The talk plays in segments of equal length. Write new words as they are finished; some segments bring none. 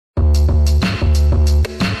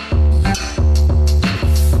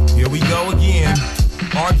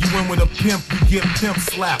with a pimp, you get pimp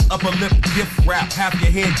slap. Upper lip gift wrap, half your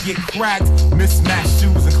head get cracked. Mismatched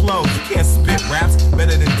shoes and clothes, you can't spit raps.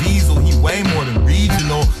 Better than Diesel, he way more than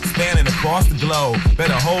regional. Spanning across the globe,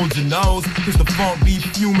 better hold your nose, cause the funk be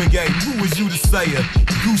fumigating. Who is you to say it?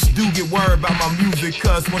 Goose do get worried about my music,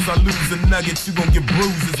 cause once I lose a nugget, you gon' get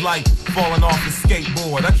bruises like falling off a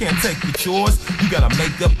skateboard. I can't take your chores, you gotta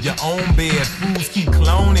make up your own bed. Fools keep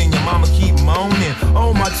cloning, your mama keep moaning.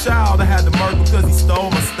 Oh my child, I had to murder because he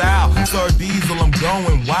stole my style. Sir Dzl, I'm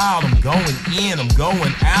going wild, I'm going in, I'm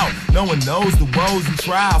going out. No one knows the woes and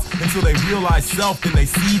trials until they realize self, then they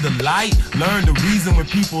see the light. Learn the reason when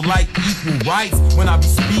people like equal rights. When I be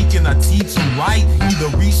speaking, I teach them right.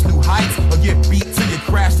 Either reach new heights or get beat till you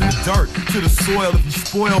crash to the dirt, to the soil if you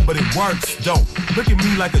spoil, but it works. Don't look at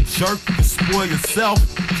me like a jerk, you can spoil yourself.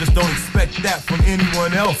 Just don't expect that from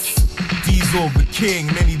anyone else. Dzl the king,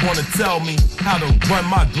 many wanna tell me how to run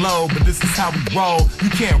my globe, but this is how we roll. You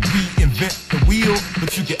can't reinvent the wheel,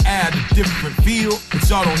 but you can add a different feel. But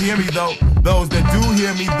y'all don't hear me though. Those that do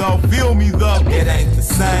hear me though, feel me though. It ain't the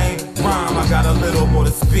same rhyme, I got a little more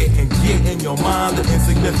to spit and get in your mind. The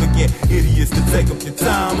insignificant idiots to take up your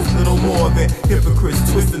time is little more than hypocrites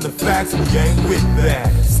twisting the facts. We ain't with that.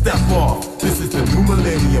 Step off, this is the new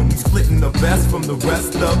millennium. We splitting the best from the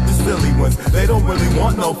rest of the silly ones. They don't really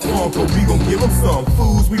want no funk, but we gon' give them some.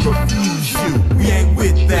 Fools, we refuse you. We ain't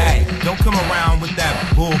with that. Don't come around with that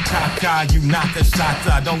bull caca. You not the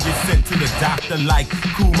shotta. Don't get sent to the doctor like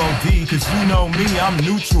Kumo D, cause you know me, I'm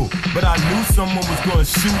neutral. But I knew someone was gonna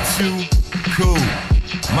shoot you. Cool.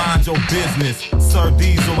 Mind your business. Sir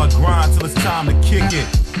Dzl, I grind till it's time to kick it.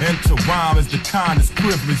 And to rhyme is the kindest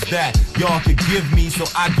privilege that y'all could give me, so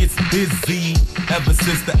I gets busy. Ever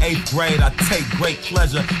since the 8th grade, I take great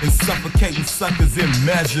pleasure in suffocating suckers in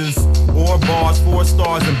measures. Or bars, 4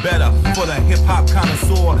 stars and better for the hip-hop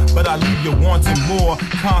connoisseur. But I leave you wanting more.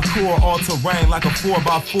 Concord, all-terrain like a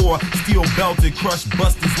 4x4. Steel belted, crush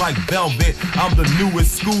busters like velvet. I'm the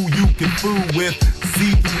newest school you can fool with.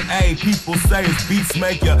 C through A, people say it's beats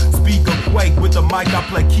make ya speak or quake. With the mic I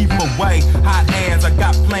play keep away. Hot hands, I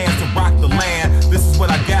got plans to rock the land. This is what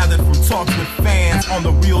I gathered from talks with fans. On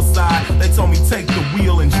the real side, they told me take the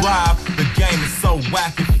wheel and drive. The game is so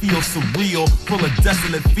whack it feels surreal. Full of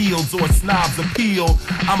desolate fields or snobs appeal.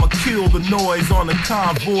 I'ma kill the noise on the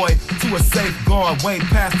convoy to a safeguard way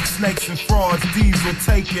past the snakes and frauds. Dzl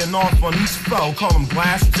taking off on each foe. Call them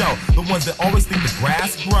Glass Joe, the ones that always think the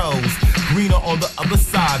grass grows greener on the other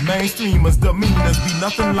side. Mainstreamers, demeanors be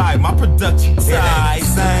nothing like my production side.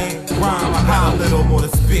 Same rhyme, I got a little more to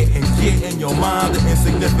spit and get in your mind. The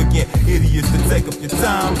insignificant idiots to take up your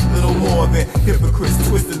time. Little more than hypocrites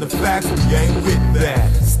twisting the facts. We ain't with that.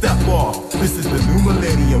 Step off, this is the new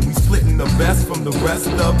millennium. We splitting the best from the rest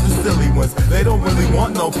of the silly ones. They don't really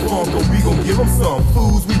want no funk, but we gon' give them some.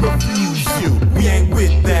 Fools, we refuse you. We ain't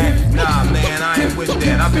with that. Nah, man, I ain't with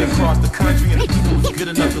that. I've been across the country and the people was good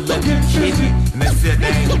enough to let me kick it, and they said they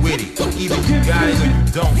ain't with it. Either you got it or you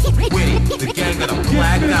don't. With it. The gang got a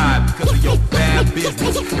black eye because of your bad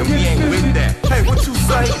business, and we ain't with that. Hey, what you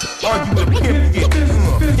say? Argue with a pimp, you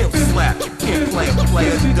get pimp slap. You can't play a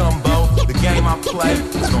player, Dumbo. The game I play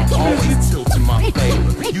is gonna always tilt in my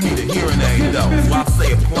favor. You need a hearing aid though, so I'll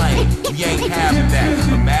say it plain. We ain't having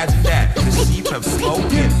that. Imagine that. The sheep have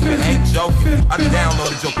spoken and ain't joking. I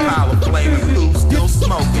downloaded your pile of flaming food, still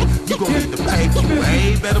smoking. You gon' need to pay for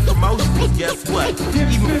way better promotions. Guess what?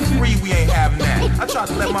 Even for free, we ain't having that. I tried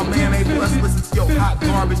to let my man A+ listen to your hot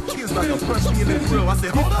garbage. He was like, punch me in the grill. I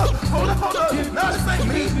said, hold up. Nah, this ain't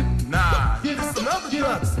me. Nah, this some other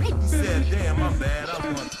ducks. He said, damn, my bad. I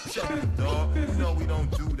want to check the dog. You know we don't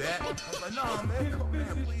do that. I was like, nah, man, come on,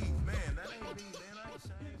 man, please.